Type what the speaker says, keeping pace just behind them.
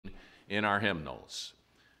in our hymnals.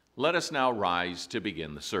 Let us now rise to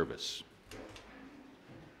begin the service.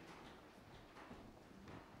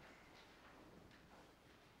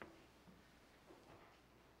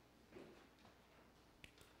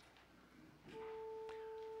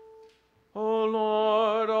 O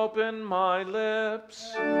Lord, open my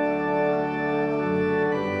lips.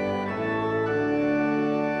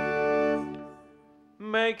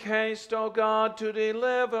 Make haste, O God, to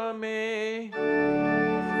deliver me.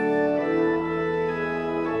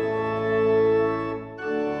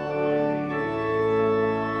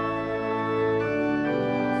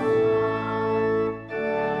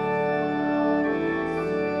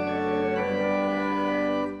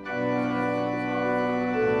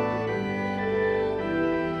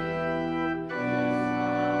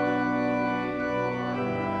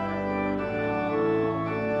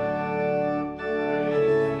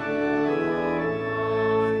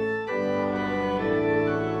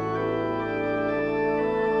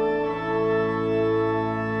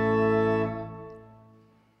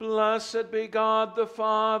 Blessed be God the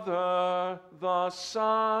Father, the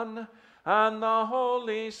Son, and the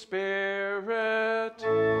Holy Spirit.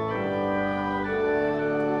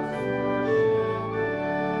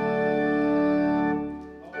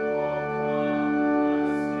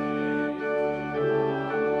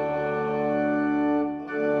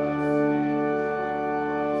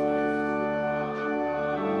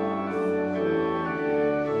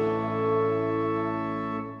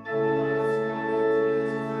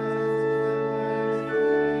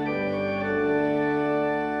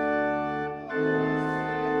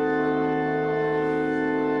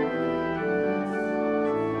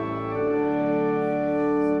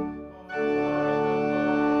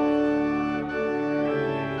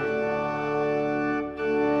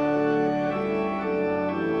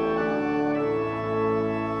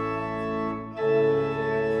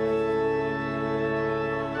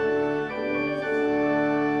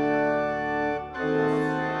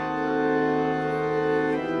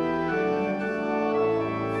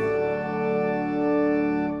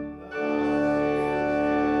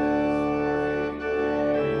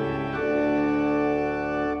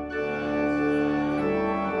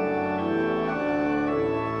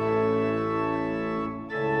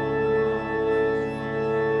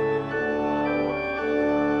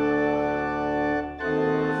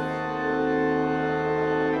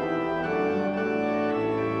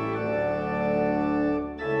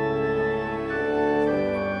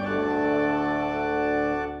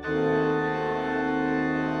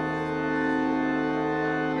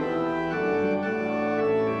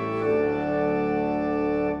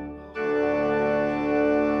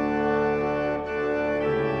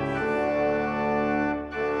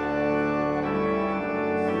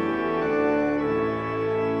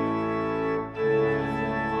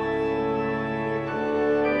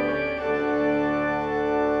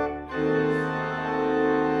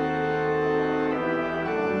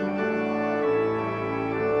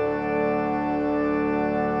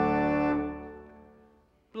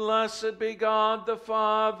 Blessed be God the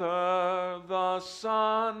Father, the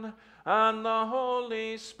Son, and the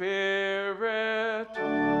Holy Spirit.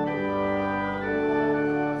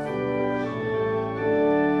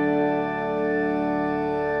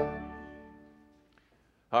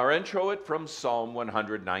 Our introit from Psalm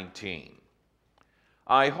 119.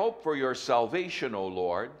 I hope for your salvation, O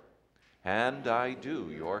Lord, and I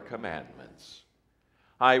do your commandments.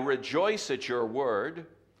 I rejoice at your word,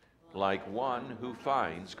 like one who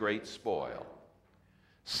finds great spoil.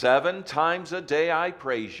 7 times a day I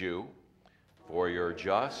praise you for your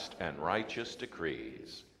just and righteous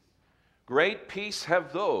decrees. Great peace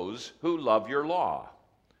have those who love your law.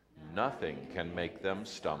 Nothing can make them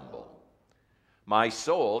stumble. My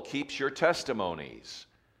soul keeps your testimonies.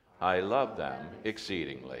 I love them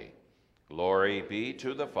exceedingly. Glory be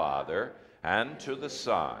to the Father, and to the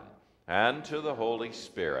Son, and to the Holy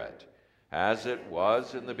Spirit, as it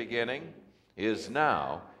was in the beginning, is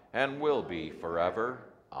now, and will be forever.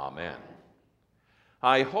 Amen.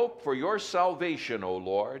 I hope for your salvation, O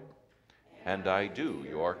Lord, and I do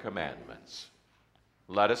your commandments.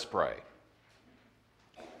 Let us pray.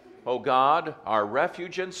 O God, our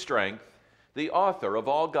refuge and strength, the author of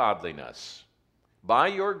all godliness, by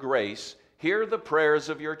your grace, hear the prayers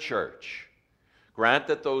of your church. Grant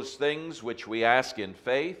that those things which we ask in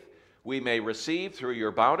faith we may receive through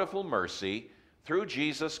your bountiful mercy, through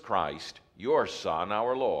Jesus Christ, your Son,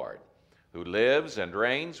 our Lord, who lives and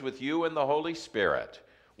reigns with you in the Holy Spirit,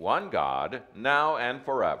 one God, now and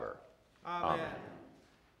forever. Amen. Amen.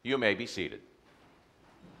 You may be seated.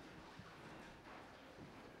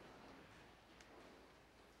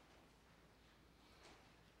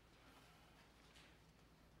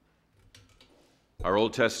 Our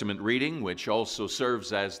Old Testament reading, which also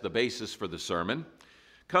serves as the basis for the sermon,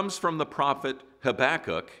 comes from the prophet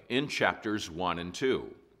Habakkuk in chapters 1 and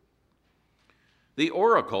 2. The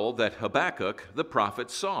oracle that Habakkuk the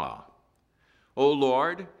prophet saw. O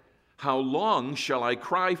Lord, how long shall I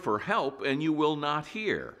cry for help, and you will not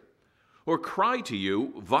hear? Or cry to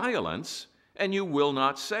you violence, and you will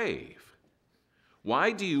not save?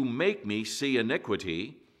 Why do you make me see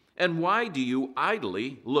iniquity, and why do you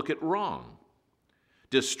idly look at wrong?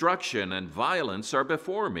 Destruction and violence are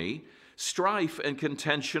before me, strife and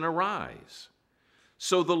contention arise.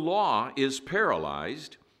 So the law is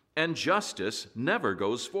paralyzed, and justice never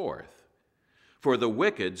goes forth. For the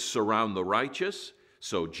wicked surround the righteous,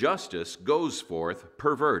 so justice goes forth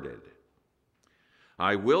perverted.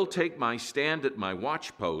 I will take my stand at my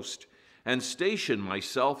watchpost and station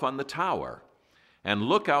myself on the tower, and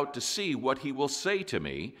look out to see what he will say to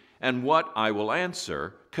me and what I will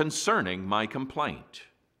answer concerning my complaint.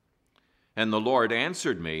 And the Lord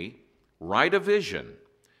answered me, write a vision,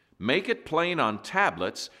 make it plain on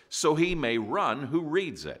tablets, so he may run who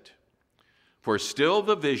reads it. For still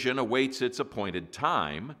the vision awaits its appointed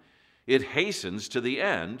time, it hastens to the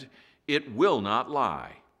end, it will not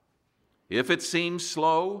lie. If it seems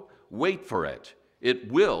slow, wait for it,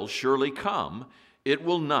 it will surely come, it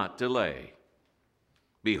will not delay.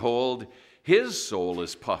 Behold, his soul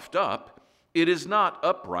is puffed up, it is not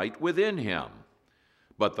upright within him,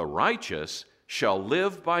 but the righteous shall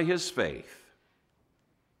live by his faith.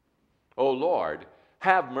 O Lord,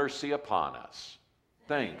 have mercy upon us.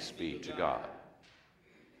 Thanks be to God.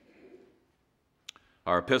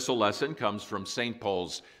 Our epistle lesson comes from St.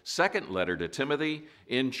 Paul's second letter to Timothy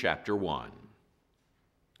in chapter 1.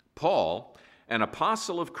 Paul, an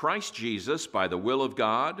apostle of Christ Jesus by the will of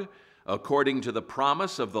God, according to the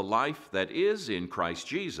promise of the life that is in Christ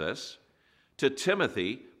Jesus, to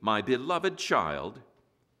Timothy, my beloved child,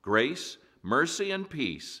 grace, mercy, and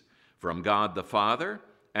peace from God the Father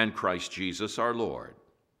and Christ Jesus our Lord.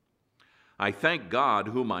 I thank God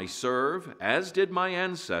whom I serve, as did my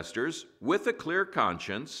ancestors, with a clear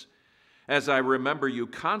conscience, as I remember you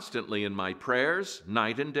constantly in my prayers,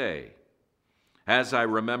 night and day. As I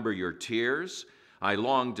remember your tears, I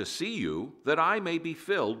long to see you, that I may be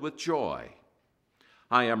filled with joy.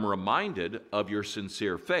 I am reminded of your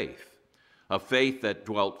sincere faith, a faith that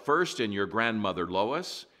dwelt first in your grandmother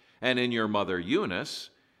Lois and in your mother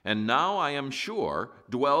Eunice, and now I am sure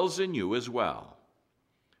dwells in you as well.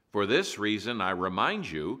 For this reason I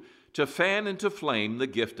remind you to fan into flame the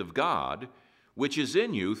gift of God, which is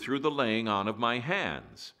in you through the laying on of my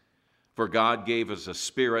hands. For God gave us a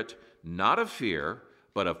spirit not of fear,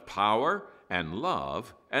 but of power and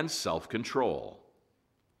love and self-control.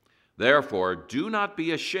 Therefore, do not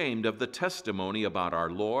be ashamed of the testimony about our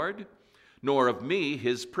Lord, nor of me,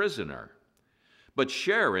 his prisoner, but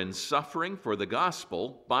share in suffering for the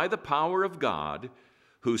gospel by the power of God,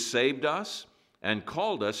 who saved us and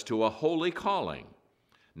called us to a holy calling,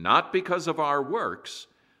 not because of our works,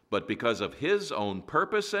 but because of his own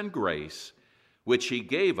purpose and grace, which he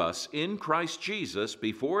gave us in Christ Jesus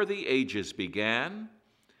before the ages began,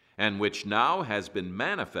 and which now has been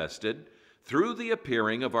manifested through the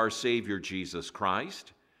appearing of our Savior Jesus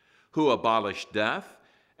Christ, who abolished death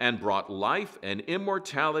and brought life and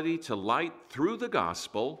immortality to light through the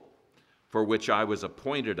gospel, for which I was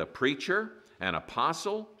appointed a preacher, an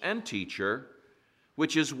apostle, and teacher,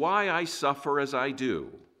 which is why I suffer as I do.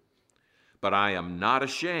 But I am not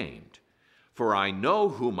ashamed, for I know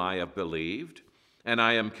whom I have believed, and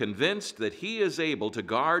I am convinced that he is able to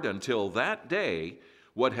guard until that day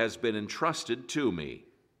what has been entrusted to me.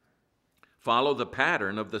 Follow the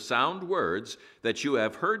pattern of the sound words that you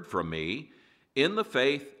have heard from me in the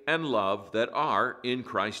faith and love that are in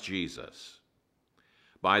Christ Jesus.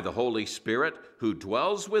 By the Holy Spirit who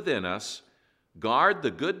dwells within us, guard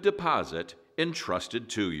the good deposit entrusted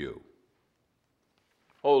to you.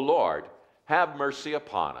 O Lord, have mercy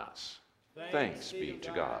upon us. Thanks be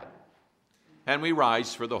to God. And we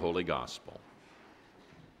rise for the Holy Gospel.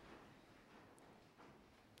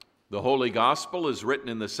 The Holy Gospel is written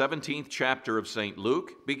in the 17th chapter of St.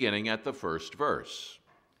 Luke, beginning at the first verse.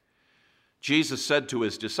 Jesus said to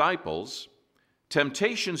his disciples,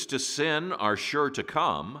 "Temptations to sin are sure to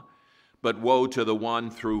come, but woe to the one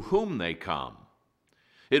through whom they come.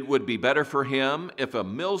 It would be better for him if a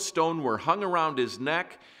millstone were hung around his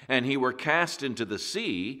neck and he were cast into the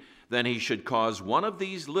sea than he should cause one of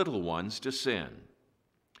these little ones to sin.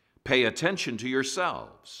 Pay attention to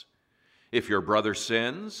yourselves. If your brother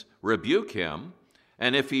sins, rebuke him,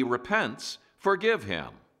 and if he repents, forgive him.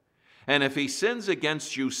 And if he sins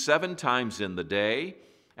against you 7 times in the day,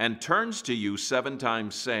 and turns to you 7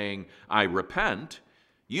 times saying, I repent,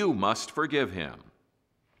 you must forgive him.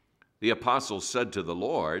 The apostles said to the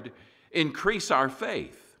Lord, increase our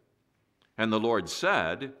faith. And the Lord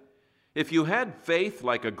said, if you had faith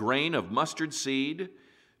like a grain of mustard seed,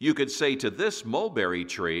 you could say to this mulberry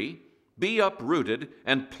tree, be uprooted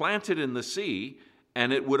and planted in the sea,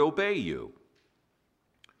 and it would obey you.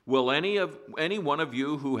 Will any one of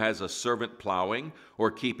you who has a servant plowing or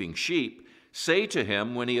keeping sheep say to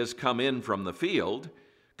him when he has come in from the field,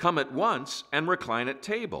 come at once and recline at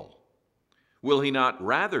table? Will he not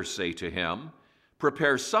rather say to him,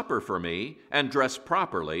 prepare supper for me and dress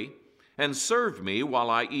properly, and serve me while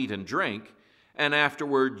I eat and drink, and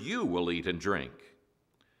afterward you will eat and drink?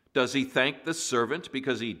 Does he thank the servant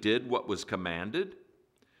because he did what was commanded?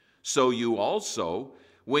 So you also,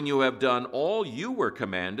 when you have done all you were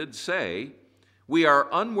commanded, say, we are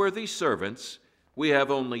unworthy servants, we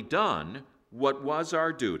have only done what was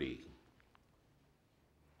our duty.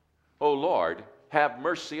 O Lord, have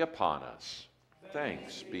mercy upon us.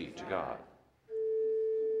 Thanks be to God.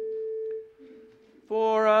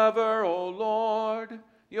 Forever, O Lord,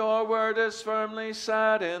 your word is firmly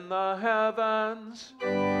set in the heavens.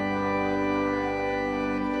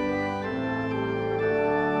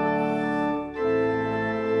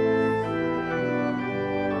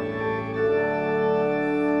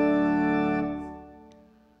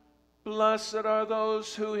 Blessed are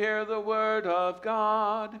those who hear the word of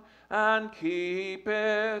God and keep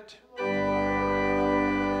it.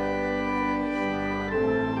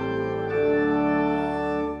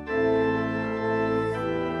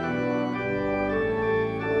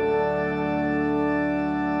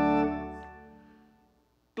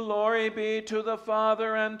 Glory be to the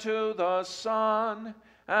Father, and to the Son,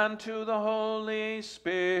 and to the Holy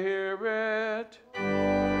Spirit.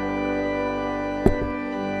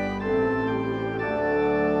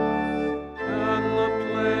 And the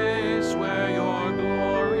place where your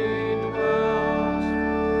glory dwells.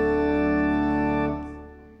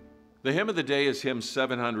 The hymn of the day is hymn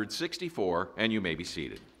 764, and you may be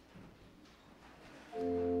seated.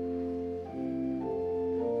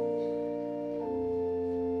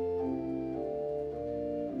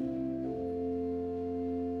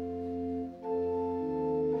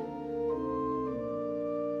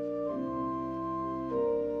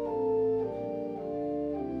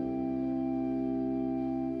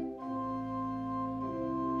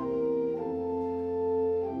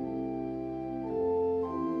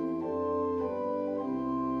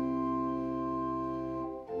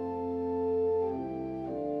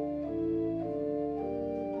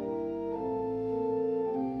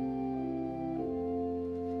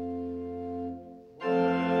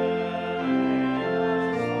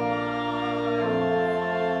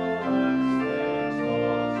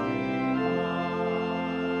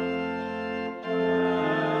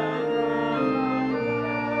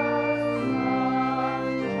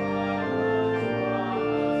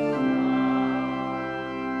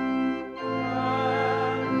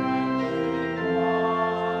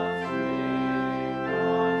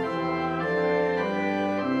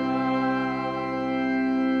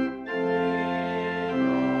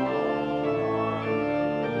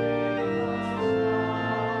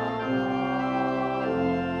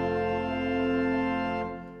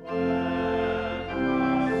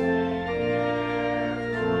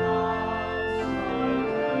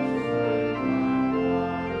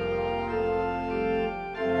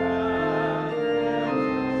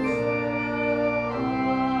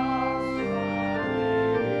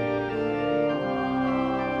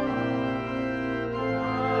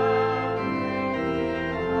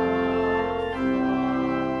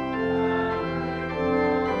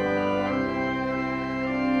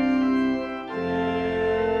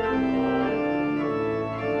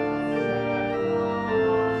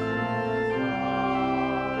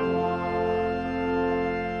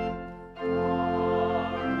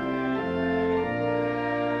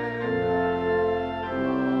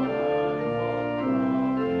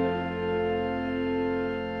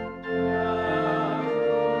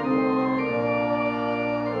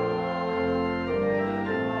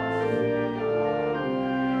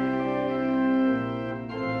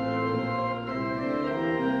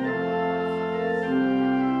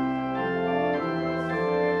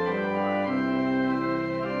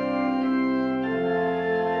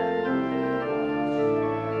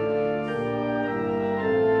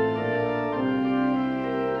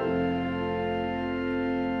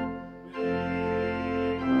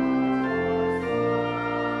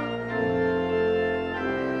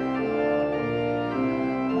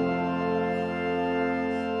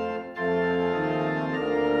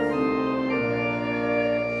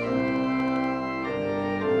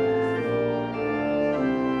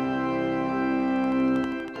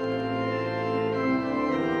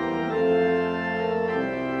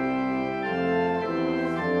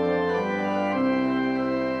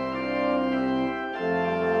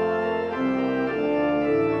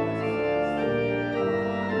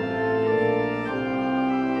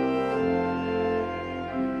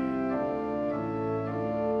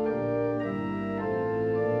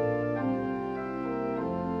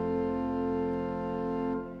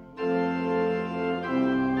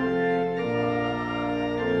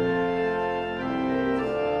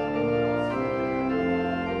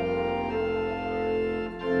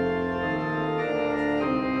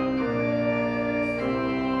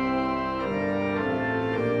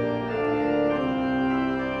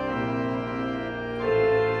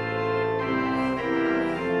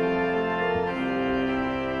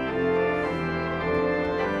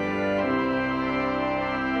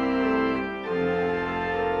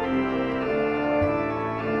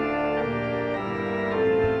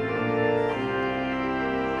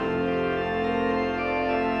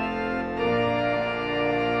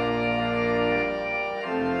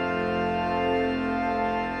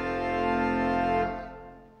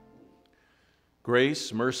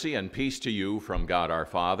 Grace, mercy, and peace to you from God our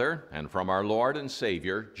Father and from our Lord and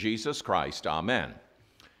Savior, Jesus Christ. Amen.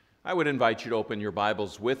 I would invite you to open your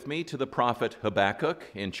Bibles with me to the prophet Habakkuk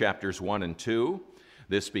in chapters 1 and 2.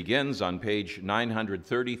 This begins on page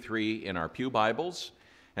 933 in our pew Bibles.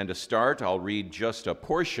 And to start, I'll read just a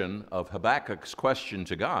portion of Habakkuk's question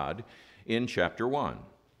to God in chapter 1.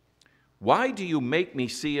 Why do you make me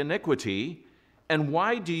see iniquity, and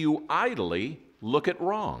why do you idly look at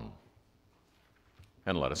wrong?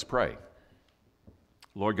 And let us pray.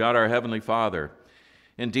 Lord God, our Heavenly Father,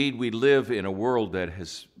 indeed we live in a world that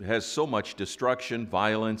has so much destruction,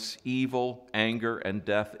 violence, evil, anger, and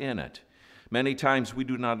death in it. Many times we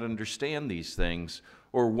do not understand these things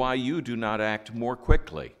or why you do not act more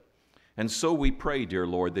quickly. And so we pray, dear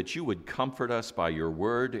Lord, that you would comfort us by your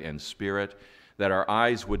word and spirit, that our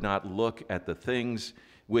eyes would not look at the things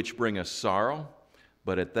which bring us sorrow,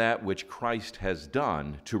 but at that which Christ has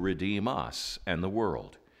done to redeem us and the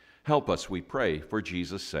world. Help us, we pray, for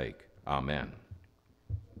Jesus' sake. Amen.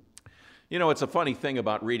 You know, it's a funny thing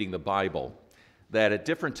about reading the Bible, that at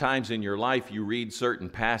different times in your life you read certain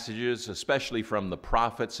passages, especially from the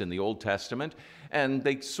prophets in the Old Testament, and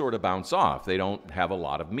they sort of bounce off. They don't have a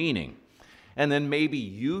lot of meaning. And then maybe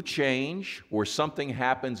you change, or something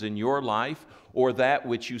happens in your life, or that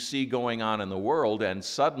which you see going on in the world, and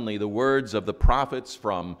suddenly the words of the prophets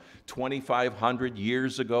from 2,500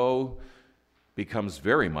 years ago becomes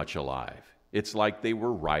very much alive. It's like they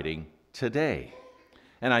were writing today.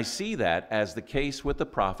 And I see that as the case with the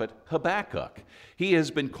prophet Habakkuk. He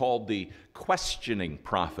has been called the questioning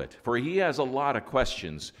prophet, for he has a lot of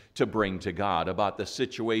questions to bring to God about the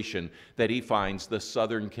situation that he finds the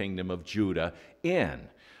southern kingdom of Judah in.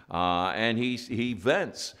 And he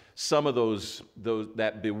vents some of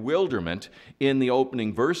that bewilderment in the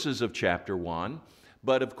opening verses of chapter 1,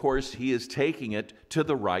 but of course he is taking it to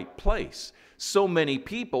the right place. So many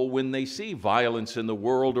people, when they see violence in the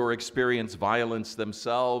world or experience violence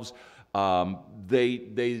themselves, they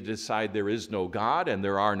decide there is no God and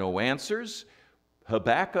there are no answers.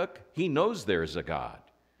 Habakkuk, he knows there's a God,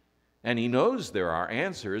 and he knows there are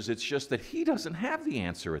answers. It's just that he doesn't have the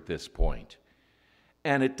answer at this point.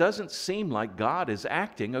 And it doesn't seem like God is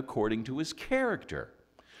acting according to his character.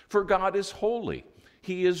 For God is holy.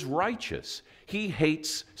 He is righteous. He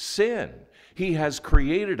hates sin. He has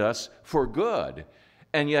created us for good.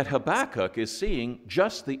 And yet Habakkuk is seeing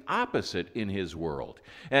just the opposite in his world.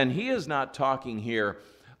 And he is not talking here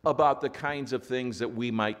about the kinds of things that we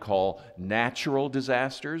might call natural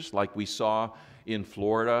disasters, like we saw in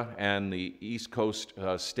Florida and the East Coast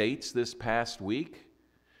states this past week.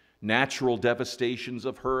 Natural devastations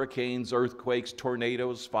of hurricanes, earthquakes,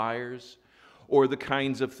 tornadoes, fires, or the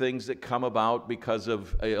kinds of things that come about because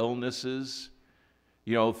of illnesses,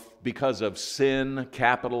 because of sin,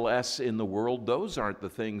 capital S, in the world. Those aren't the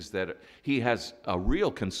things that he has a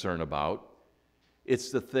real concern about.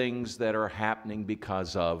 It's the things that are happening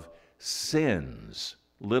because of sins,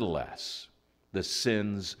 little s, the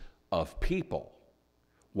sins of people.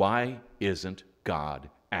 Why isn't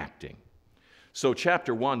God acting? So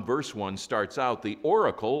chapter 1, verse 1 starts out the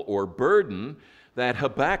oracle or burden that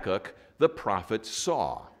Habakkuk the prophet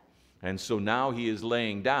saw. And so now he is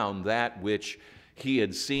laying down that which he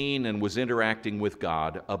had seen and was interacting with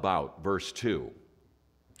God about. Verse 2,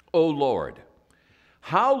 O Lord,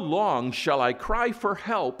 how long shall I cry for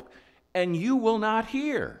help, and you will not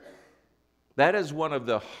hear? That is one of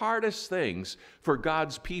the hardest things for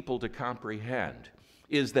God's people to comprehend,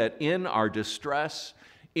 is that in our distress,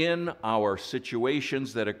 in our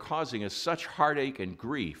situations that are causing us such heartache and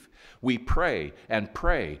grief, we pray and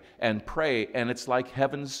pray and pray, and it's like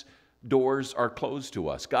heaven's doors are closed to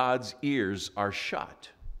us. God's ears are shut.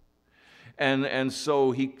 And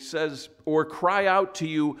so he says, or cry out to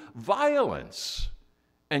you violence,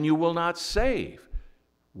 and you will not save.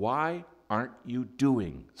 Why aren't you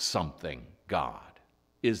doing something, God?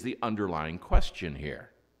 Is the underlying question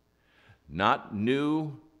here. Not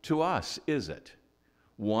new to us, is it?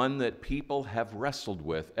 One that people have wrestled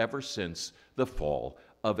with ever since the fall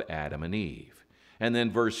of Adam and Eve. And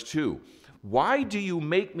then verse 2, why do you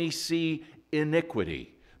make me see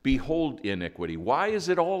iniquity? Behold iniquity. Why is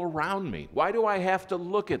it all around me? Why do I have to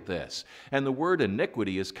look at this? And the word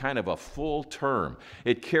iniquity is kind of a full term.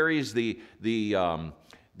 It carries the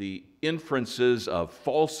inferences of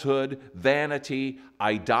falsehood, vanity,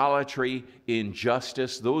 idolatry,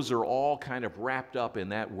 injustice. Those are all kind of wrapped up in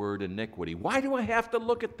that word iniquity. Why do I have to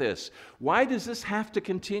look at this? Why does this have to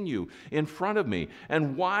continue in front of me?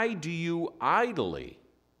 And why do you idly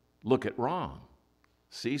look at wrong?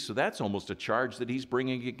 See, so that's almost a charge that he's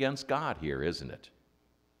bringing against God here, isn't it?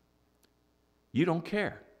 You don't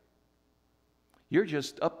care. You're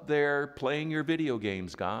just up there playing your video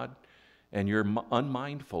games, God, and you're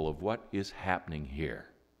unmindful of what is happening here.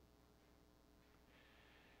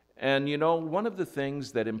 And you know, one of the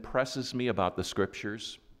things that impresses me about the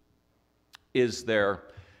Scriptures is their,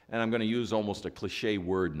 and I'm going to use almost a cliche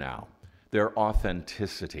word now, their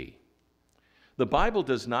authenticity. The Bible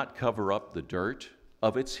does not cover up the dirt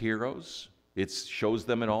of its heroes. It shows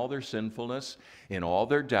them in all their sinfulness, in all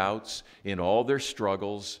their doubts, in all their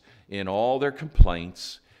struggles, in all their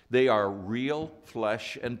complaints. They are real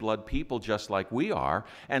flesh and blood people just like we are.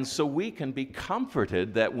 And so we can be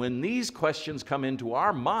comforted that when these questions come into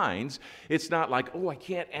our minds, it's not like, oh, I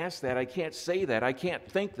can't ask that, I can't say that, I can't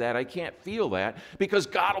think that, I can't feel that, because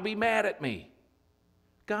God will be mad at me.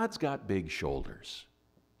 God's got big shoulders.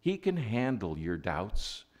 He can handle your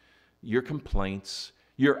doubts, your complaints,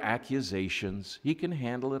 your accusations. He can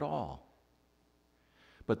handle it all.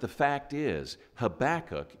 But the fact is,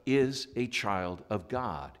 Habakkuk is a child of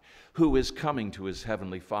God who is coming to his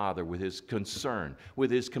heavenly Father with his concern, with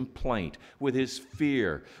his complaint, with his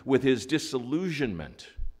fear, with his disillusionment.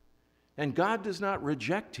 And God does not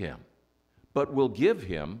reject him, but will give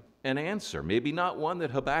him an answer. Maybe not one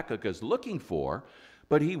that Habakkuk is looking for,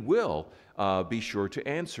 but he will be sure to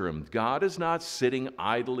answer him. God is not sitting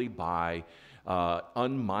idly by,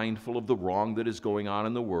 unmindful of the wrong that is going on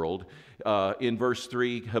in the world. In verse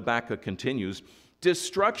 3, Habakkuk continues,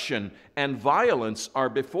 "Destruction and violence are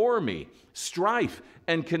before me. Strife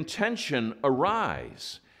and contention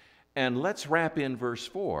arise." And let's wrap in verse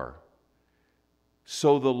 4.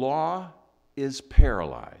 "So the law is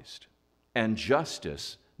paralyzed, and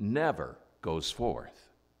justice never goes forth."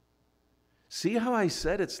 See how I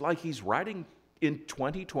said it's like he's writing in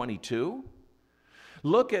 2022?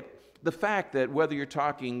 Look at the fact that whether you're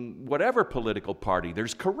talking whatever political party,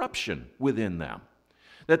 there's corruption within them.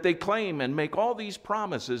 That they claim and make all these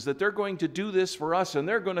promises that they're going to do this for us and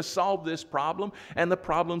they're going to solve this problem, and the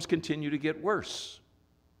problems continue to get worse.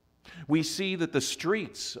 We see that the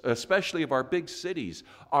streets, especially of our big cities,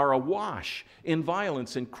 are awash in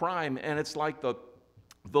violence and crime, and it's like the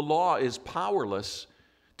law is powerless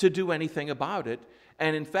to do anything about it,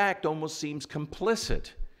 and in fact almost seems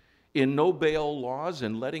complicit in no bail laws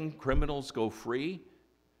and letting criminals go free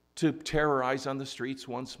to terrorize on the streets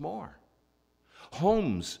once more.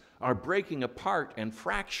 Homes are breaking apart and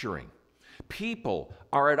fracturing. People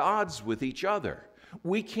are at odds with each other.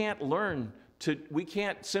 We can't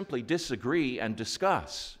simply disagree and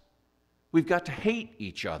discuss. We've got to hate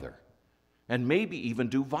each other and maybe even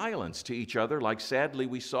do violence to each other, like sadly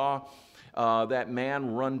we saw that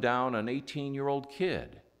man run down an 18-year-old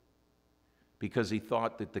kid because he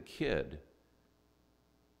thought that the kid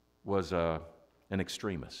was an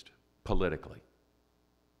extremist politically.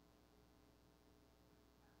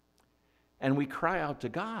 And we cry out to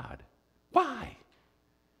God, why?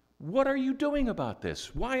 What are you doing about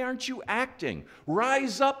this? Why aren't you acting?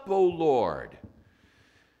 Rise up, O Lord.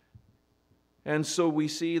 And so we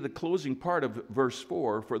see the closing part of verse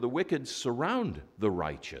 4, "For the wicked surround the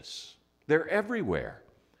righteous." They're everywhere.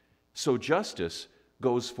 So justice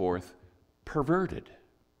goes forth perverted,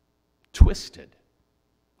 twisted.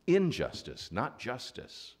 Injustice, not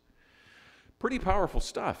justice. Pretty powerful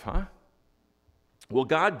stuff, huh? Well,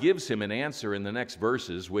 God gives him an answer in the next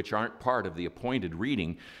verses, which aren't part of the appointed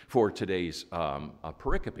reading for today's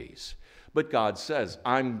pericopes. But God says,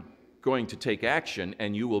 I'm going to take action,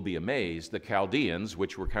 and you will be amazed. The Chaldeans,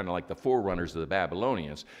 which were kind of like the forerunners of the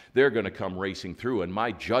Babylonians, they're going to come racing through, and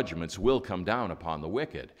my judgments will come down upon the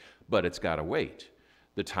wicked. But it's got to wait.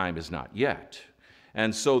 The time is not yet.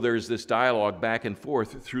 And so there's this dialogue back and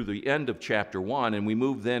forth through the end of chapter 1, and we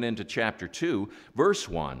move then into chapter 2, verse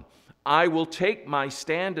 1. "I will take my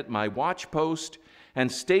stand at my watchpost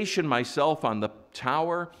and station myself on the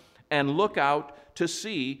tower and look out to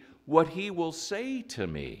see what he will say to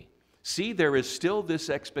me." See, there is still this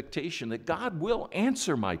expectation that God will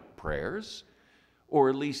answer my prayers, or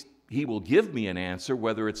at least he will give me an answer,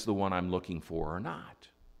 whether it's the one I'm looking for or not.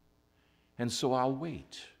 And so I'll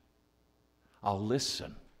wait. I'll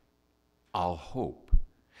listen. I'll hope.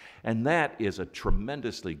 And that is a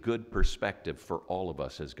tremendously good perspective for all of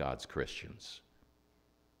us as God's Christians.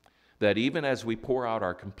 That even as we pour out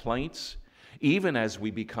our complaints, even as we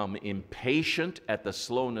become impatient at the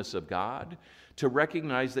slowness of God, to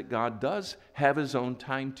recognize that God does have his own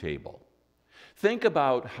timetable. Think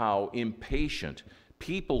about how impatient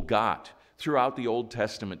people got throughout the Old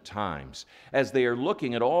Testament times as they are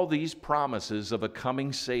looking at all these promises of a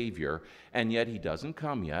coming Savior, and yet he doesn't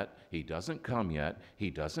come yet, he doesn't come yet, he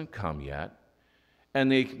doesn't come yet.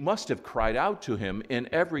 And they must have cried out to him in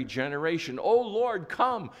every generation, "Oh Lord,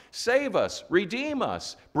 come, save us, redeem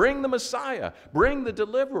us, bring the Messiah, bring the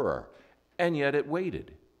deliverer." And yet it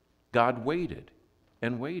waited. God waited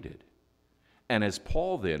and waited. And as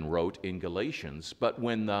Paul then wrote in Galatians, "But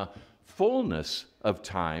when the fullness of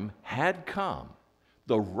time had come,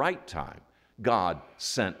 the right time, God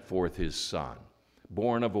sent forth his Son,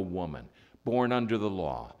 born of a woman, born under the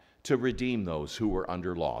law, to redeem those who were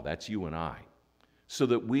under law," that's you and I, "so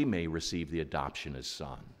that we may receive the adoption as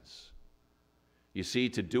sons." You see,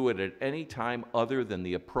 to do it at any time other than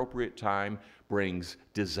the appropriate time brings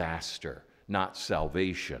disaster, not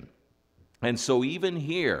salvation. And so even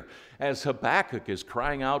here, as Habakkuk is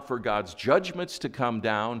crying out for God's judgments to come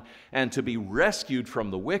down and to be rescued from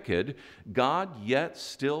the wicked, God yet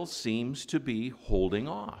still seems to be holding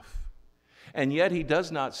off. And yet he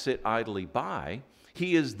does not sit idly by.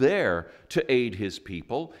 He is there to aid his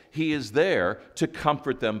people. He is there to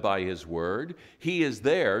comfort them by his word. He is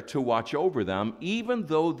there to watch over them, even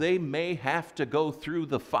though they may have to go through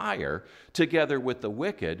the fire together with the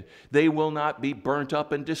wicked. They will not be burnt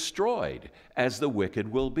up and destroyed as the wicked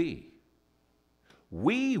will be.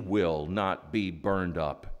 We will not be burned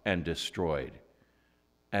up and destroyed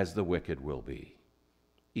as the wicked will be,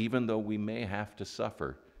 even though we may have to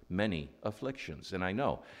suffer many afflictions. And I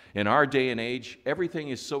know in our day and age, everything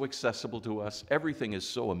is so accessible to us. Everything is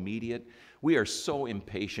so immediate. We are so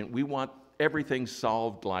impatient. We want everything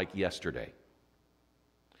solved like yesterday.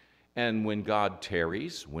 And when God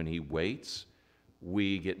tarries, when he waits,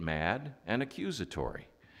 we get mad and accusatory.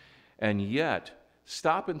 And yet,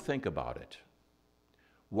 stop and think about it.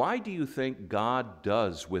 Why do you think God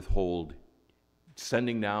does withhold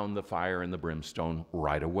sending down the fire and the brimstone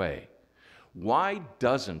right away? Why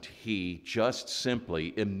doesn't he just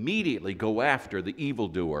simply immediately go after the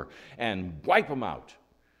evildoer and wipe him out,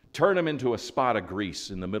 turn him into a spot of grease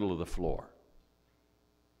in the middle of the floor?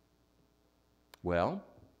 Well,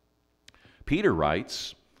 Peter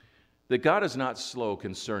writes that God is not slow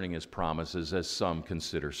concerning his promises, as some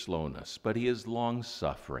consider slowness, but he is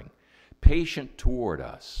long-suffering, patient toward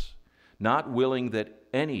us, not willing that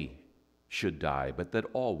any should die, but that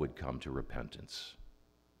all would come to repentance.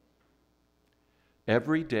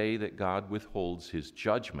 Every day that God withholds his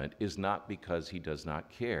judgment is not because he does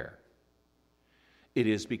not care. It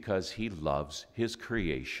is because he loves his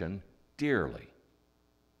creation dearly.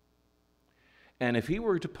 And if he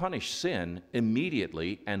were to punish sin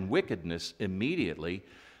immediately and wickedness immediately,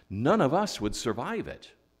 none of us would survive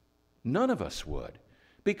it. None of us would,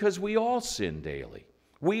 because we all sin daily.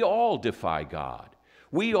 We all defy God.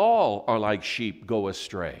 We all are like sheep go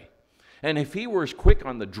astray. And if he were quick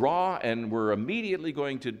on the draw and were immediately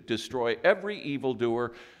going to destroy every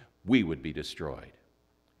evildoer, we would be destroyed.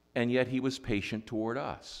 And yet he was patient toward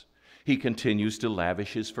us. He continues to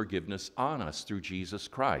lavish his forgiveness on us through Jesus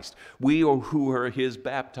Christ. We who are his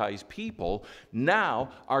baptized people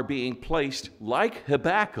now are being placed, like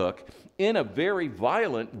Habakkuk, in a very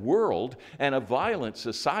violent world and a violent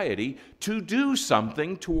society to do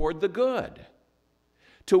something toward the good.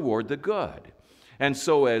 Toward the good. And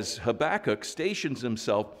so as Habakkuk stations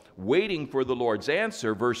himself waiting for the Lord's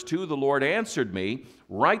answer, verse 2, "The Lord answered me,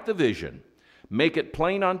 write the vision, make it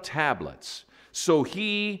plain on tablets, so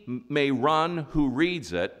he may run who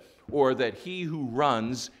reads it, or that he who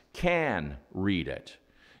runs can read it."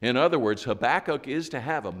 In other words, Habakkuk is to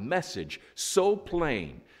have a message so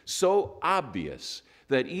plain, so obvious,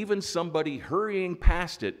 that even somebody hurrying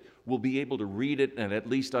past it will be able to read it and at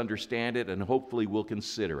least understand it, and hopefully will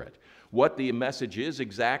consider it. What the message is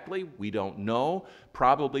exactly, we don't know.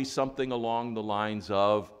 Probably something along the lines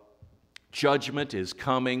of, judgment is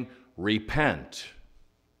coming, repent.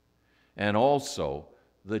 And also,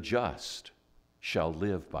 the just shall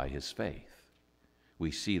live by his faith.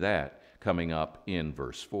 We see that coming up in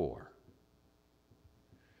verse 4.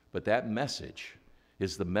 But that message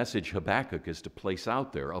is the message Habakkuk is to place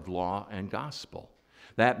out there of law and gospel.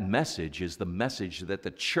 That message is the message that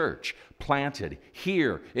the church planted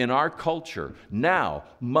here in our culture now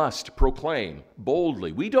must proclaim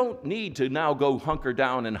boldly. We don't need to now go hunker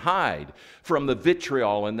down and hide from the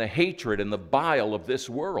vitriol and the hatred and the bile of this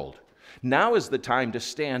world. Now is the time to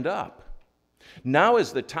stand up. Now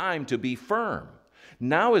is the time to be firm.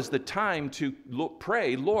 Now is the time to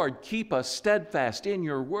pray, "Lord, keep us steadfast in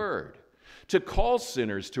your word." To call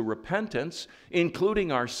sinners to repentance,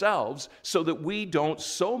 including ourselves, so that we don't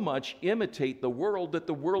so much imitate the world that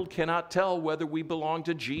the world cannot tell whether we belong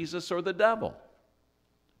to Jesus or the devil.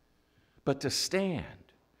 But to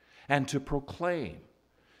stand and to proclaim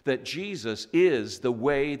that Jesus is the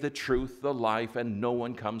way, the truth, the life, and no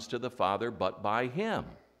one comes to the Father but by him.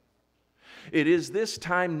 It is this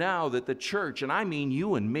time now that the church, and I mean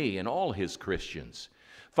you and me and all his Christians,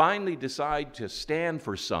 finally decide to stand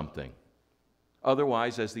for something.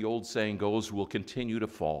 Otherwise, as the old saying goes, we'll continue to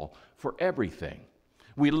fall for everything.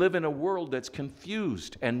 We live in a world that's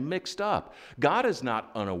confused and mixed up. God is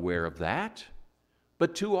not unaware of that,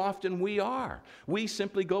 but too often we are. We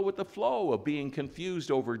simply go with the flow of being confused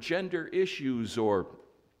over gender issues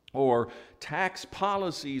or tax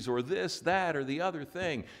policies or this, that, or the other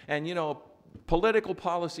thing. And political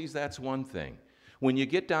policies, that's one thing. When you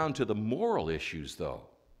get down to the moral issues, though,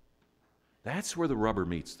 that's where the rubber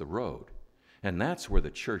meets the road. And that's where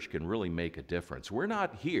the church can really make a difference. We're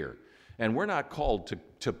not here, and we're not called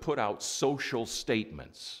to put out social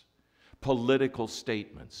statements, political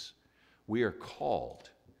statements. We are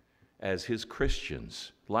called as his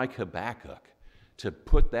Christians, like Habakkuk, to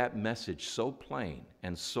put that message so plain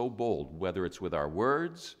and so bold, whether it's with our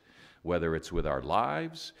words, whether it's with our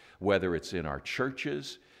lives, whether it's in our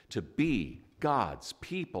churches, to be God's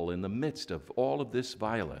people in the midst of all of this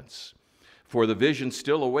violence. For the vision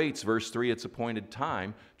still awaits, verse 3, its appointed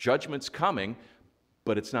time. Judgment's coming,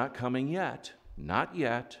 but it's not coming yet. Not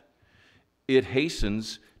yet. It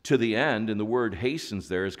hastens to the end, and the word hastens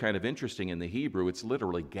there is kind of interesting in the Hebrew. It's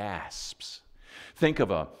literally gasps. Think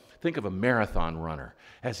of a marathon runner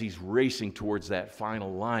as he's racing towards that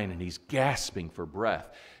final line, and he's gasping for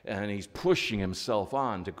breath, and he's pushing himself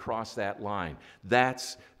on to cross that line.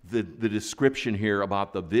 That's the description here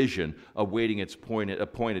about the vision awaiting its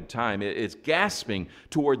appointed time. It's gasping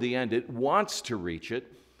toward the end. It wants to reach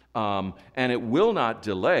it, and it will not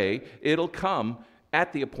delay. It'll come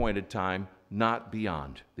at the appointed time, not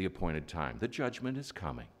beyond the appointed time. The judgment is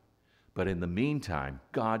coming. But in the meantime,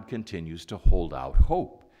 God continues to hold out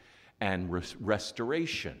hope and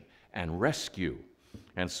restoration and rescue.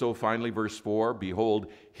 And so finally, verse 4, behold,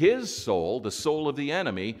 his soul, the soul of the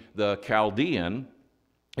enemy, the Chaldean,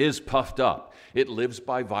 is puffed up. It lives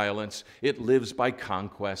by violence. It lives by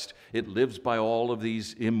conquest. It lives by all of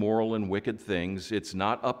these immoral and wicked things. It's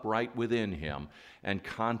not upright within him. And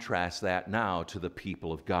contrast that now to the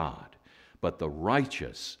people of God. But the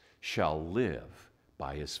righteous shall live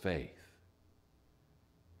by his faith.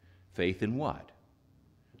 Faith in what?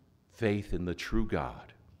 Faith in the true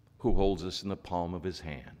God who holds us in the palm of his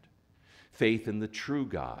hand. Faith in the true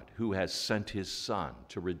God who has sent his Son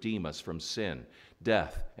to redeem us from sin,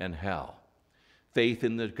 death, and hell. Faith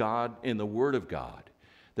in the Word of God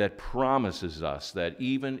that promises us that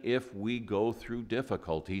even if we go through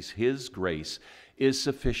difficulties, his grace is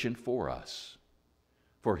sufficient for us.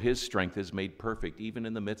 For his strength is made perfect even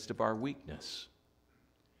in the midst of our weakness.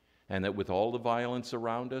 And that with all the violence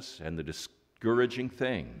around us and the discouraging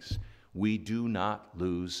things, we do not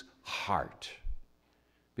lose heart,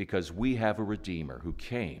 because we have a Redeemer who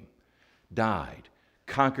came, died,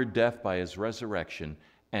 conquered death by his resurrection,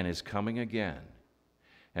 and is coming again.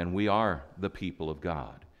 And we are the people of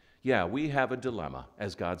God. Yeah, we have a dilemma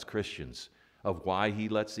as God's Christians of why he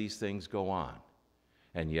lets these things go on.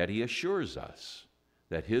 And yet he assures us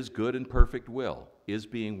that his good and perfect will is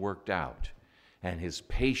being worked out, and his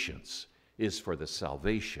patience is for the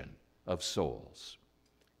salvation of souls.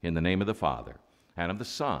 In the name of the Father, and of the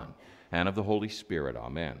Son, and of the Holy Spirit,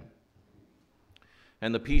 amen.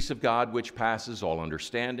 And the peace of God, which passes all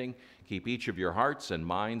understanding, keep each of your hearts and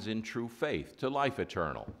minds in true faith to life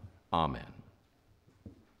eternal. Amen.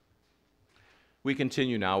 We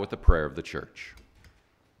continue now with the prayer of the church.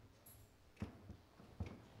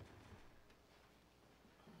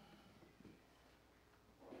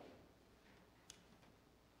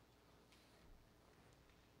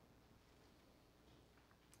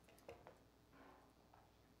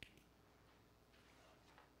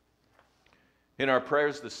 In our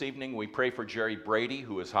prayers this evening, we pray for Jerry Brady,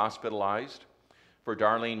 who is hospitalized, for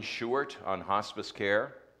Darlene Shewart on hospice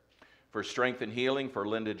care, for strength and healing for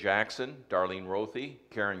Linda Jackson, Darlene Rothy,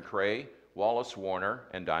 Karen Cray, Wallace Warner,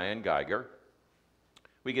 and Diane Geiger.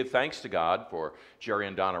 We give thanks to God for Jerry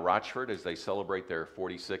and Donna Rochford as they celebrate their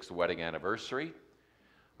 46th wedding anniversary.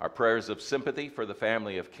 Our prayers of sympathy for the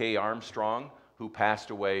family of Kay Armstrong, who passed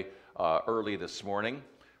away early this morning.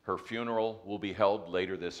 Her funeral will be held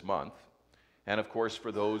later this month. And of course,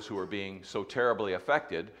 for those who are being so terribly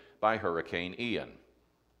affected by Hurricane Ian.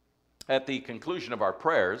 At the conclusion of our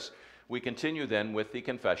prayers, we continue then with the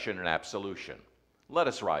confession and absolution. Let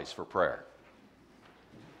us rise for prayer.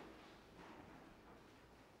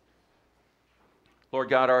 Lord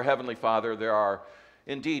God, our Heavenly Father, there are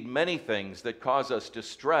indeed many things that cause us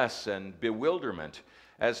distress and bewilderment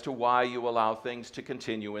as to why you allow things to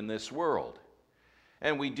continue in this world.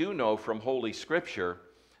 And we do know from Holy Scripture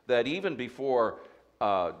that even before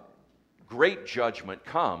great judgment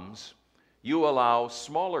comes, You allow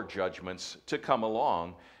smaller judgments to come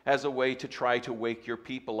along as a way to try to wake your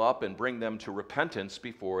people up and bring them to repentance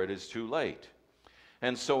before it is too late.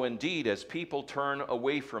 And so indeed, as people turn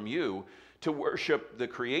away from you to worship the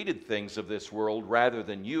created things of this world rather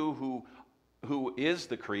than you who is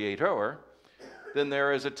the creator, then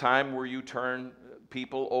there is a time where you turn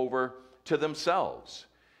people over to themselves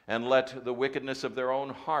and let the wickedness of their own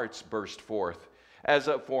hearts burst forth as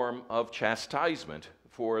a form of chastisement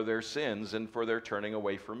for their sins and for their turning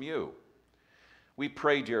away from you. We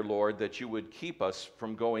pray, dear Lord, that you would keep us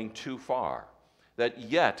from going too far, that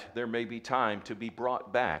yet there may be time to be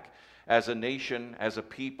brought back as a nation, as a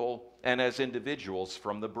people, and as individuals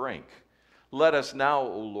from the brink. Let us now,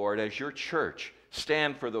 O Lord, as your church,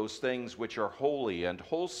 stand for those things which are holy and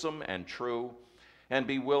wholesome and true, and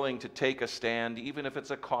be willing to take a stand, even if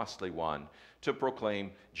it's a costly one, to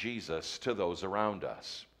proclaim Jesus to those around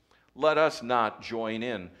us. Let us not join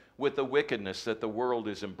in with the wickedness that the world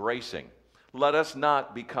is embracing. Let us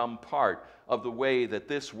not become part of the way that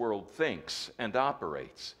this world thinks and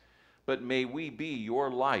operates, but may we be your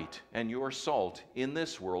light and your salt in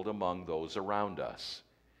this world among those around us.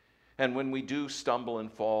 And when we do stumble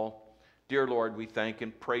and fall, dear Lord, we thank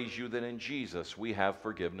and praise you that in Jesus we have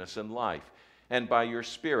forgiveness and life. And by your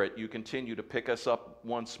Spirit, you continue to pick us up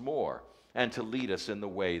once more and to lead us in the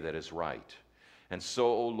way that is right. And so,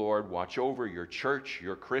 O Lord, watch over your church,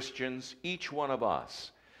 your Christians, each one of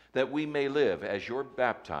us, that we may live as you're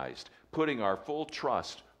baptized, putting our full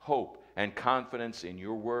trust, hope, and confidence in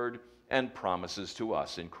your word and promises to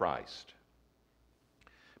us in Christ.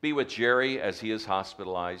 Be with Jerry as he is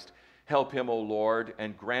hospitalized. Help him, O Lord,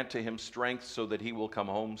 and grant to him strength so that he will come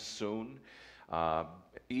home soon.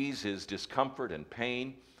 Ease his discomfort and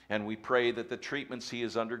pain, and we pray that the treatments he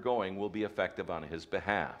is undergoing will be effective on his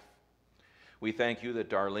behalf. We thank you that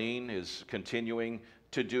Darlene is continuing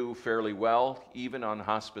to do fairly well, even on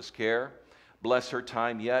hospice care. Bless her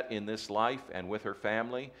time yet in this life and with her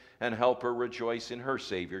family, and help her rejoice in her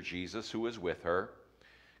Savior Jesus, who is with her.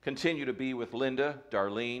 Continue to be with Linda,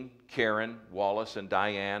 Darlene, Karen, Wallace, and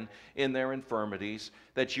Diane in their infirmities,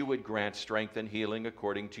 that you would grant strength and healing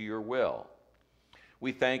according to your will.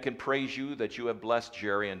 We thank and praise you that you have blessed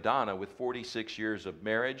Jerry and Donna with 46 years of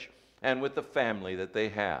marriage and with the family that they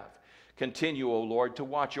have. Continue, O Lord, to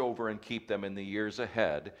watch over and keep them in the years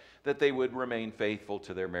ahead, that they would remain faithful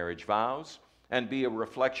to their marriage vows and be a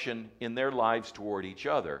reflection in their lives toward each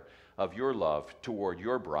other of your love toward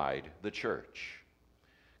your bride, the church.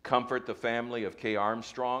 Comfort the family of Kay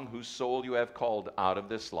Armstrong, whose soul you have called out of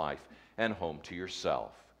this life and home to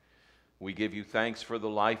yourself. We give you thanks for the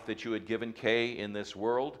life that you had given Kay in this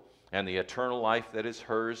world and the eternal life that is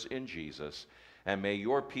hers in Jesus. And may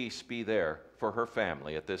your peace be there for her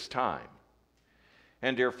family at this time.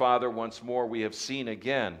 And dear Father, once more we have seen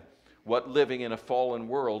again what living in a fallen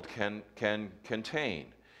world can contain.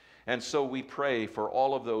 And so we pray for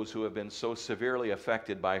all of those who have been so severely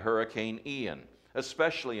affected by Hurricane Ian,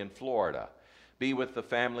 especially in Florida. Be with the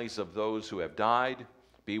families of those who have died.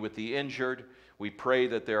 Be with the injured. We pray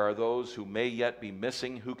that there are those who may yet be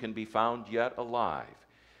missing who can be found yet alive.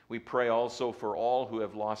 We pray also for all who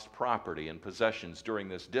have lost property and possessions during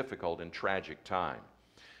this difficult and tragic time.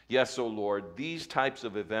 Yes, O Lord, these types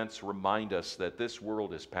of events remind us that this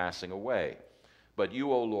world is passing away. But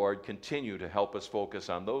you, O Lord, continue to help us focus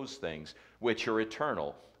on those things which are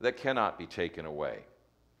eternal, that cannot be taken away.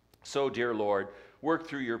 So, dear Lord, work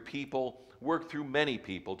through your people, work through many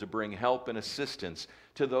people to bring help and assistance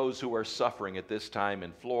to those who are suffering at this time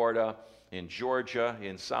in Florida, in Georgia,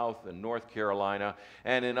 in South and North Carolina,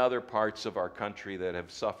 and in other parts of our country that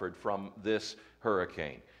have suffered from this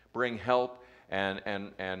hurricane. Bring help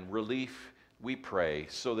and relief, we pray,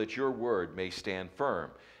 so that your word may stand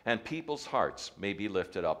firm and people's hearts may be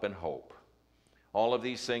lifted up in hope. All of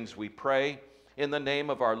these things we pray in the name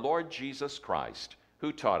of our Lord Jesus Christ,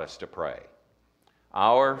 who taught us to pray.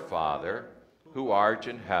 Our Father, who art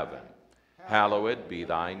in heaven, hallowed be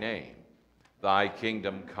thy name. Thy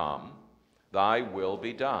kingdom come, thy will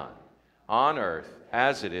be done, on earth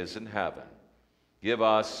as it is in heaven. Give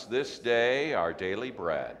us this day our daily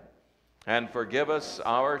bread, and forgive us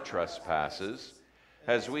our trespasses,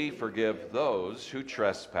 as we forgive those who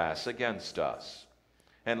trespass against us.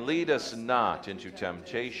 And lead us not into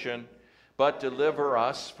temptation, but deliver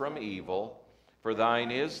us from evil. For thine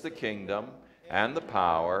is the kingdom, and the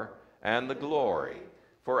power, and the glory,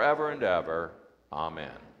 forever and ever. Amen.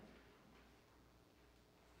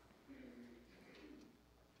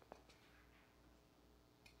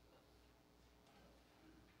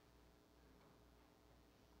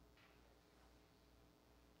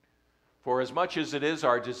 For as much as it is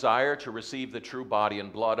our desire to receive the true body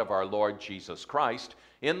and blood of our Lord Jesus Christ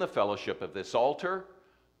in the fellowship of this altar,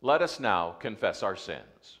 let us now confess our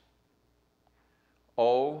sins.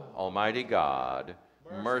 O Almighty God,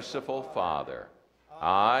 merciful Father,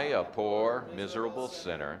 I, a poor, miserable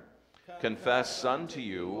sinner, confess unto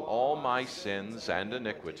you all my sins and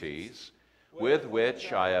iniquities, with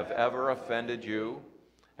which I have ever offended you,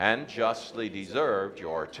 and justly deserved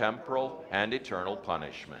your temporal and eternal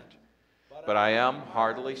punishment. But I am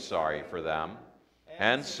heartily sorry for them,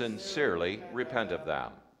 and sincerely repent of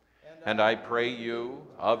them. And I pray you,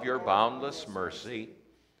 of your boundless mercy,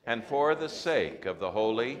 and for the sake of the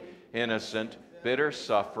holy, innocent, bitter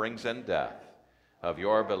sufferings and death of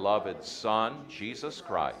your beloved Son, Jesus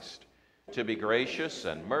Christ, to be gracious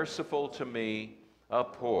and merciful to me, a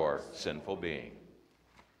poor, sinful being.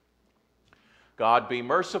 God be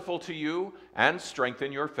merciful to you and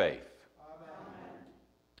strengthen your faith.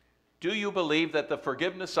 Do you believe that the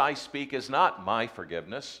forgiveness I speak is not my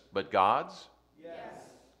forgiveness, but God's? Yes.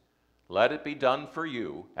 Let it be done for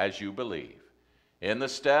you as you believe. In the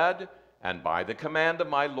stead and by the command of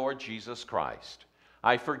my Lord Jesus Christ,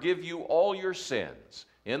 I forgive you all your sins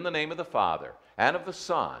in the name of the Father, and of the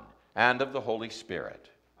Son, and of the Holy Spirit.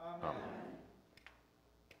 Amen. Amen.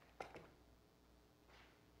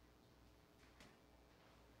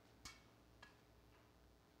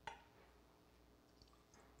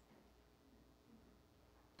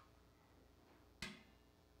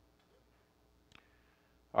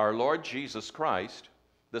 Our Lord Jesus Christ,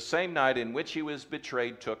 the same night in which he was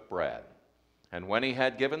betrayed, took bread. And when he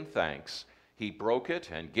had given thanks, he broke it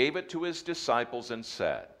and gave it to his disciples and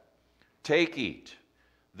said, "Take, eat.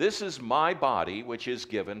 This is my body, which is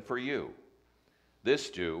given for you. This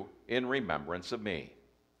do in remembrance of me."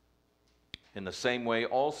 In the same way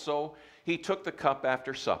also, he took the cup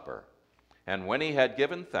after supper. And when he had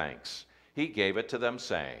given thanks, he gave it to them,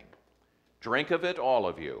 saying, "Drink of it, all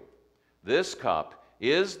of you. This cup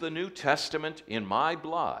is the New Testament in my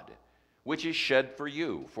blood, which is shed for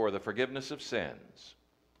you for the forgiveness of sins.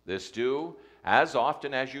 This do as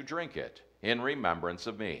often as you drink it in remembrance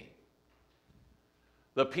of me."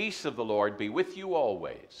 The peace of the Lord be with you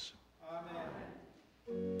always.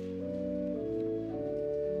 Amen.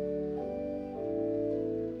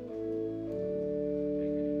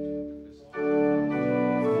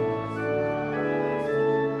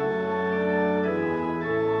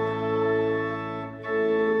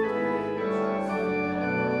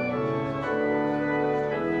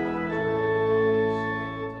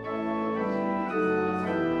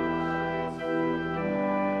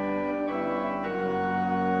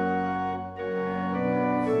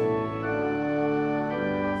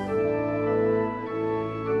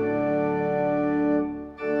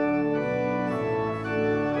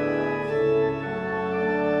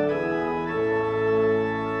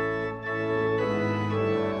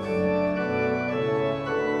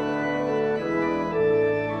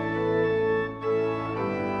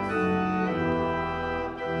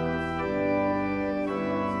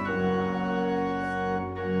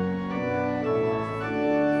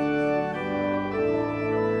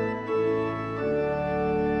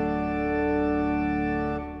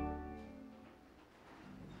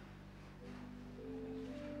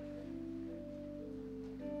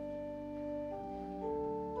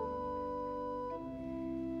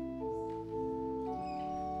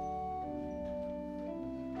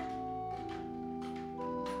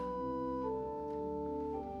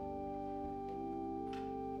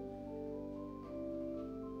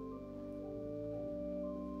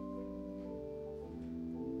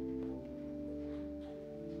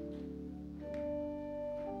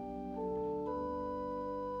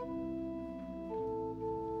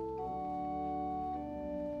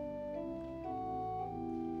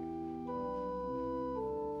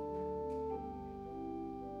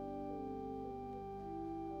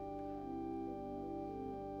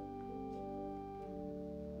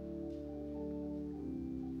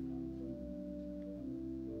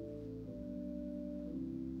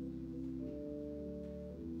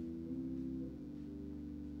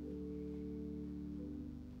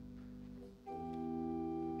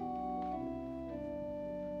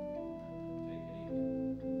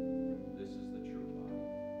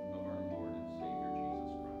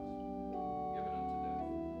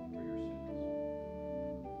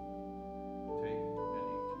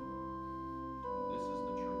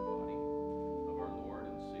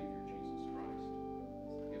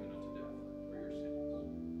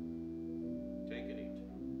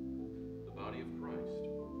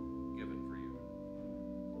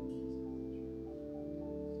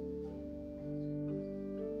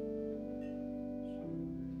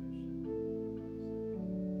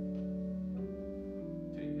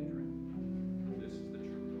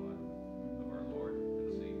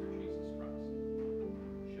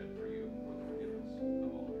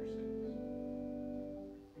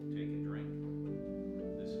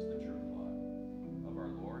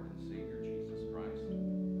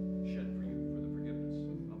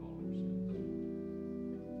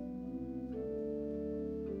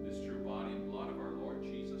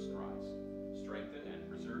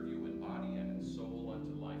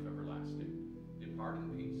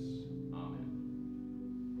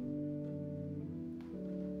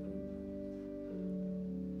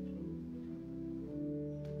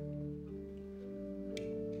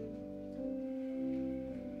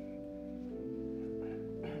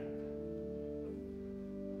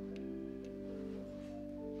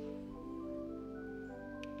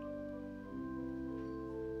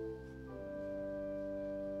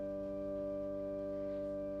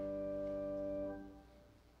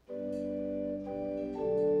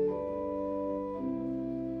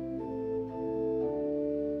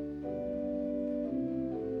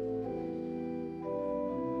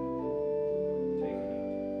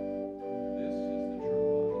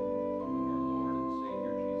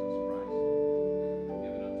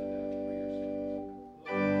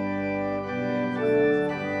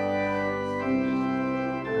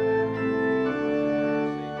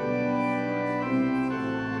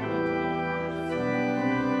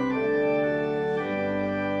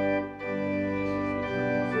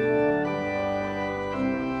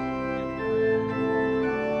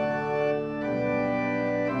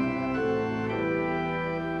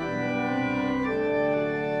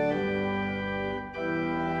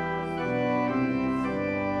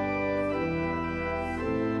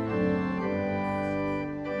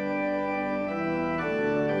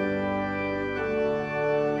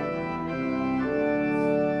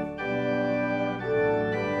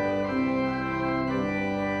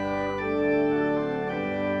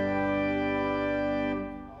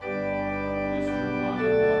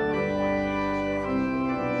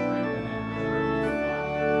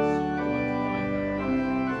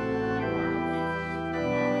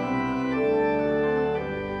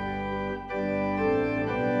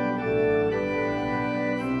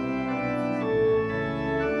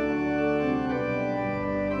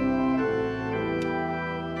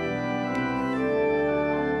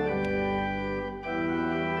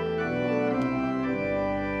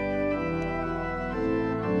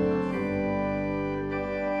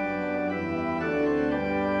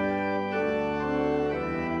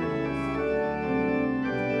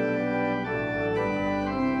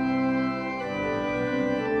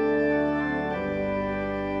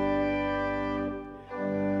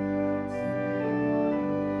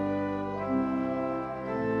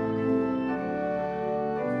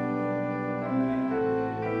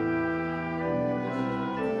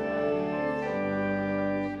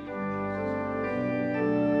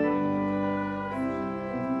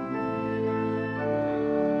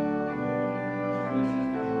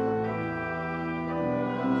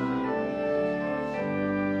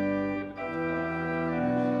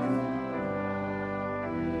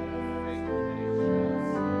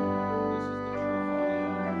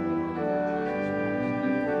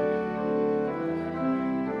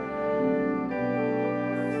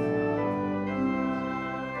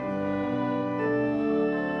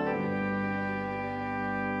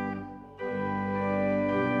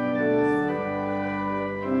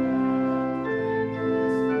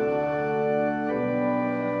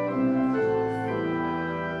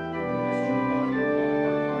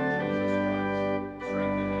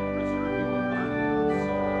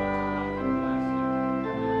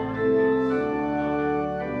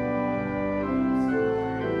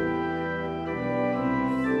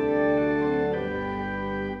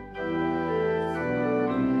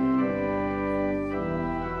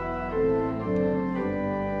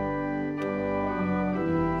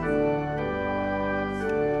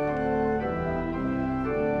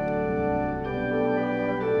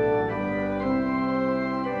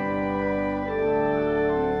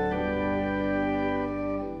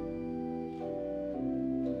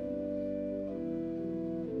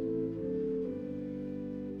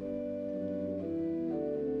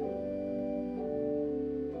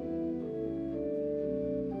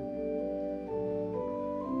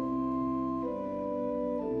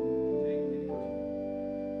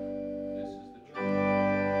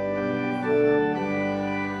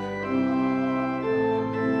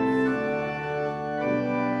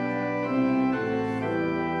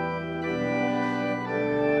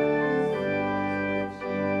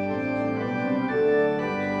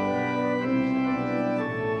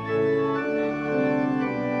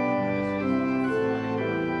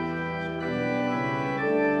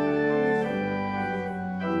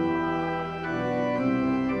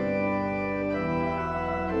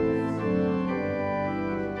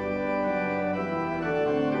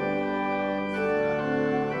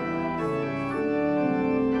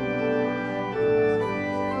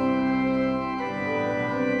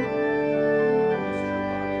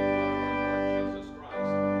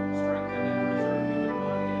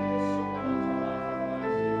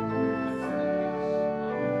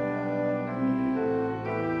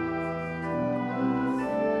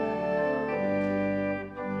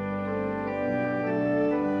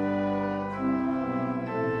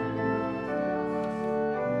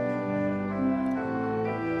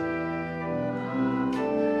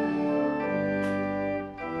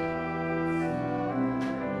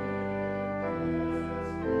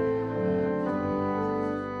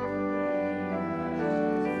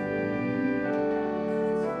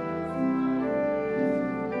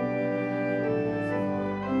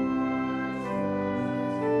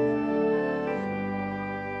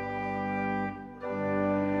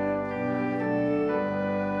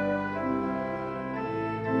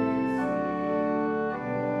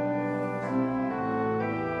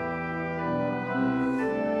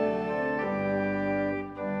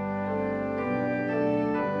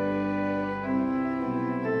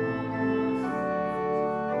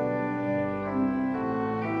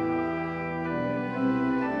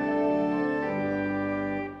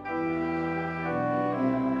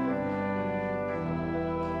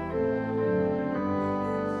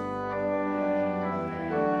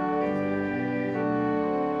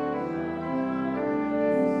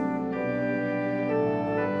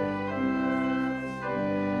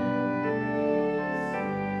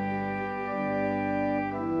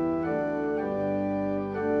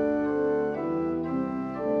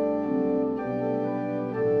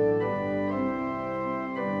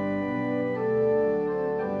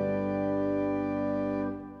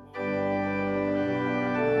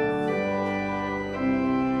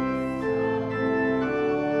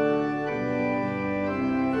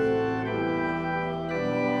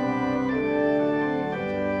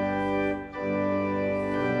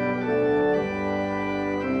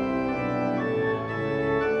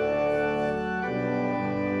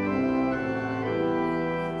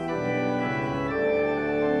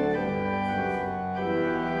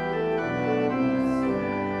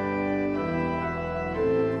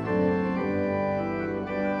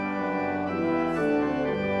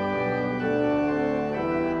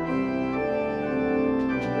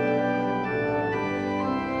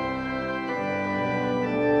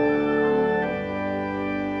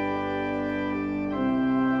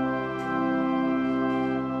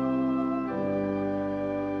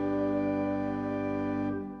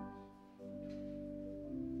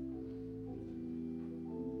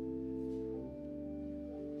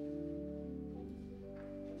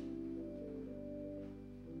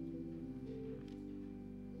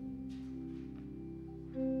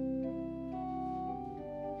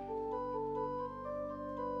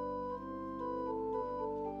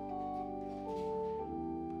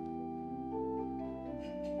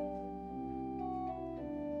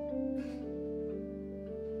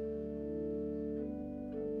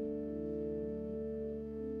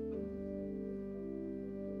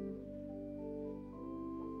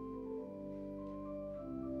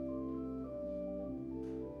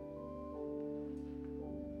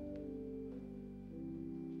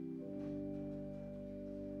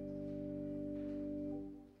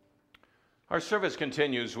 Our service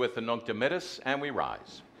continues with the Nunc Dimittis, and we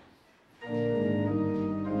rise.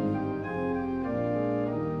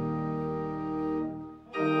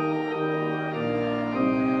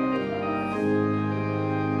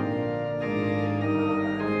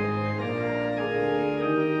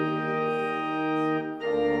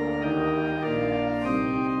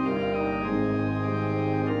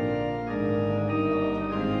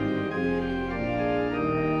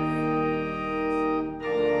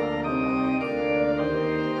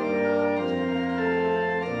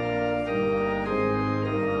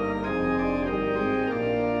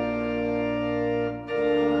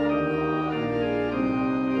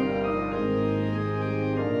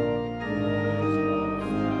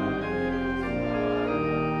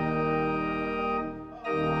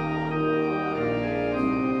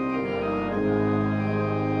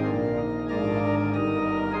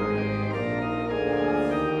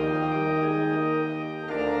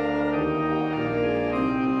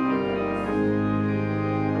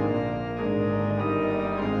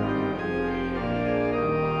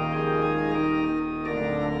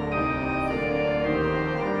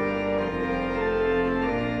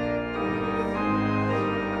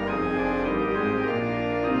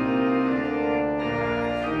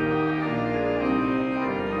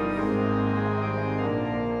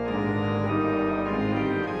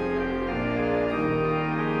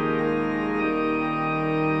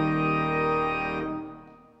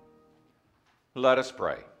 Let us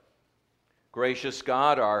pray. Gracious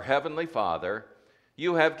God, our Heavenly Father,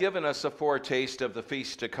 you have given us a foretaste of the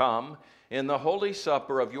feast to come in the holy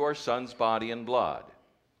supper of your Son's body and blood.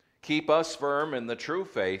 Keep us firm in the true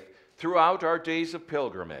faith throughout our days of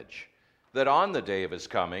pilgrimage, that on the day of his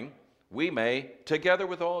coming we may, together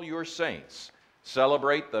with all your saints,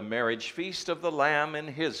 celebrate the marriage feast of the Lamb in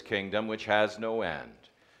his kingdom which has no end.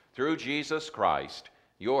 Through Jesus Christ,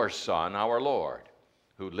 your Son, our Lord,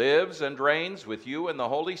 who lives and reigns with you in the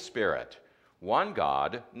Holy Spirit, one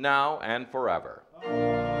God, now and forever.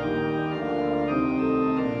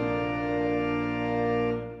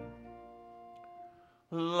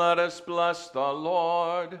 Let us bless the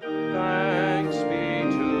Lord. Thanks be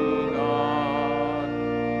to God.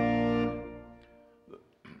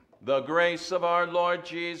 The grace of our Lord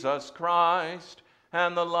Jesus Christ,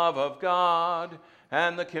 and the love of God,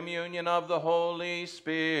 and the communion of the Holy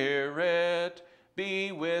Spirit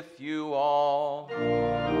be with you all.